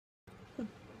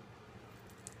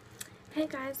Hey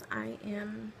guys, I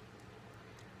am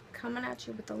coming at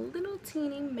you with a little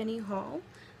teeny mini haul.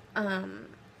 Um,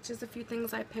 just a few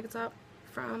things I picked up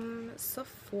from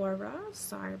Sephora.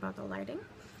 Sorry about the lighting.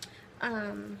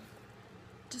 Um,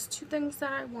 just two things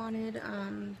that I wanted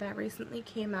that recently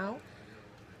came out.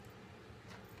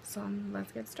 So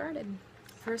let's get started.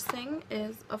 First thing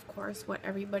is, of course, what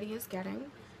everybody is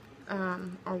getting,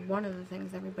 or one of the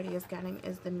things everybody is getting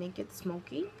is the Naked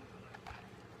Smoky.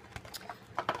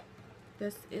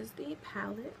 This is the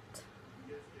palette.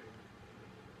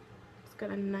 It's got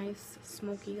a nice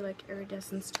smoky like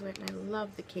iridescence to it, and I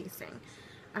love the casing.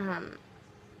 Let's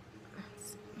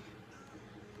see.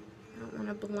 I don't want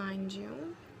to blind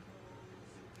you,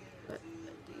 but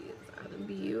these are the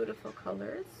beautiful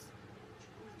colors.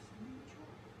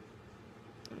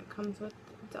 And it comes with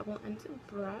a double-ended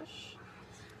brush.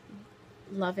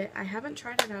 Love it. I haven't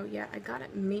tried it out yet. I got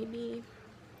it maybe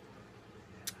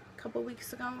a couple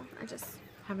weeks ago. I just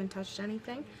haven't touched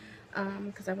anything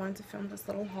because I wanted to film this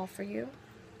little haul for you.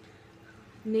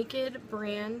 Naked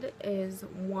brand is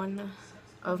one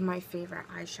of my favorite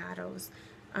eyeshadows.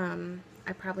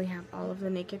 I probably have all of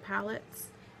the Naked palettes,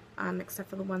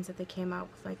 except for the ones that they came out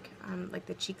with, like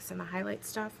the cheeks and the highlight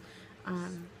stuff.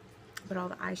 But all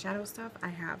the eyeshadow stuff, I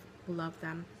have. Love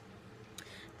them.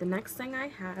 The next thing I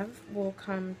have will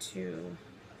come to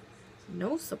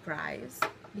no surprise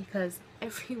because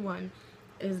everyone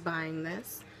is buying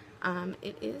this.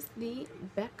 It is the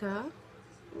Becca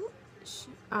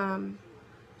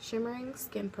Shimmering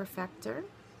Skin Perfector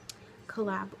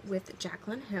collab with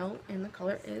Jaclyn Hill, and the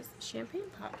color is Champagne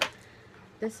Pop.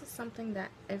 This is something that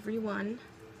everyone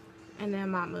and their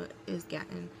mama is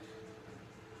getting,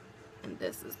 and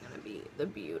this is going to be the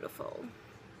beautiful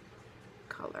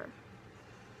color.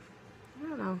 I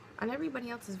don't know, on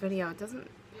everybody else's video it doesn't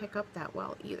pick up that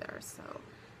well either, so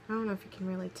I don't know if you can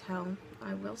really tell.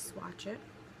 I will swatch it.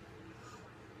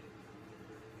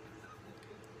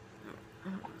 I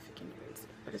don't know if you can even see it,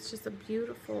 but it's just a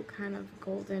beautiful kind of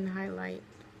golden highlight,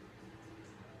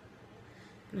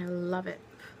 and I love it.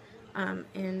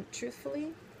 And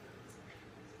truthfully,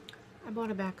 I bought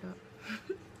a backup.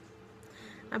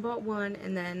 I bought one,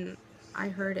 and then I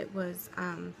heard it was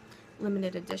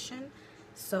limited edition,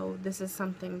 so this is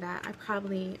something that I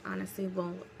probably honestly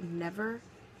will never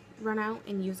run out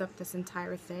and use up this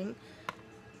entire thing.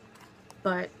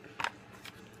 But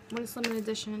when it's limited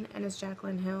edition and it's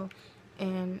Jaclyn Hill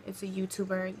and it's a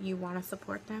YouTuber, you want to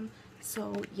support them.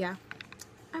 So yeah,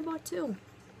 I bought two.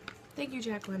 Thank you,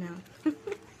 Jaclyn Hill.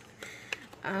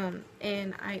 And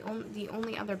the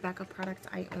only other Becca product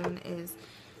I own is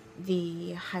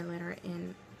the highlighter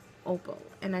in Opal,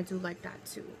 and I do like that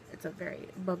too. It's a very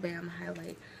ba-bam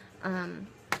highlight.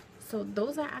 So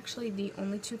those are actually the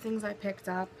only two things I picked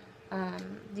up.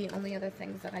 The only other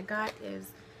things that I got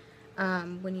is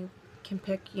when you can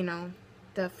pick, you know,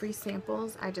 the free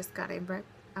samples. I just got they're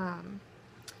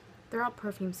all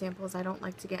perfume samples. I don't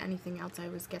like to get anything else. I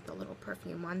always get the little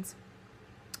perfume ones.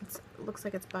 It looks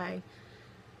like it's by,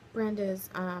 brand is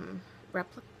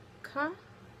Replica,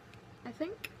 I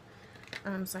think.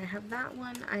 So I have that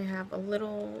one. I have a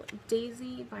little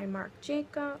Daisy by Marc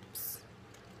Jacobs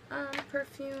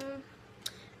perfume,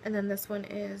 and then this one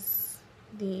is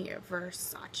the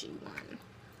Versace one.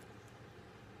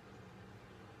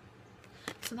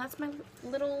 So that's my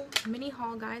little mini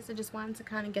haul, guys. I just wanted to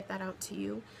kind of get that out to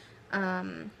you.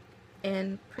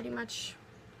 And pretty much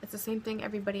it's the same thing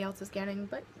everybody else is getting,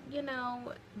 but you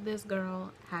know, this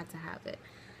girl had to have it.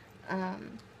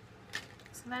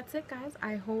 So that's it, guys.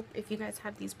 I hope if you guys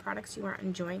have these products, you are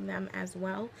enjoying them as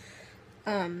well.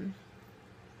 And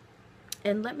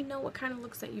let me know what kind of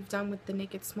looks that you've done with the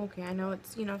Naked Smoky. I know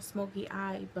it's, you know, smoky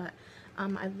eye, but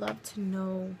I'd love to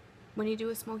know, when you do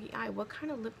a smoky eye, what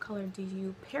kind of lip color do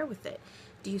you pair with it?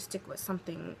 Do you stick with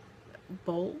something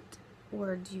bold,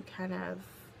 or do you kind of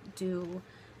do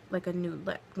like a nude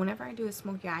lip? Whenever I do a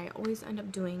smoky eye, I always end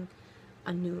up doing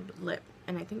a nude lip,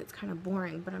 and I think it's kind of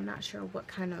boring, but I'm not sure what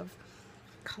kind of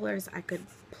colors I could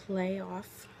play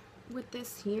off with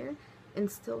this here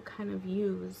and still kind of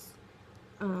use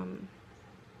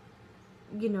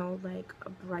you know, like a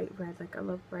bright red. Like I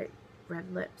love bright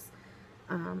red lips,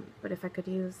 but if I could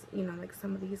use, you know, like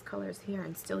some of these colors here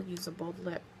and still use a bold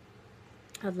lip,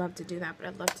 I'd love to do that. But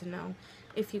I'd love to know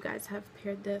if you guys have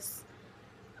paired this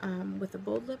with a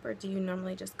bold lip, or do you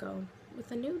normally just go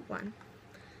with a nude one.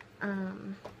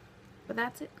 But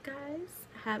that's it, guys.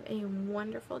 Have a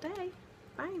wonderful day.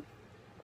 Bye.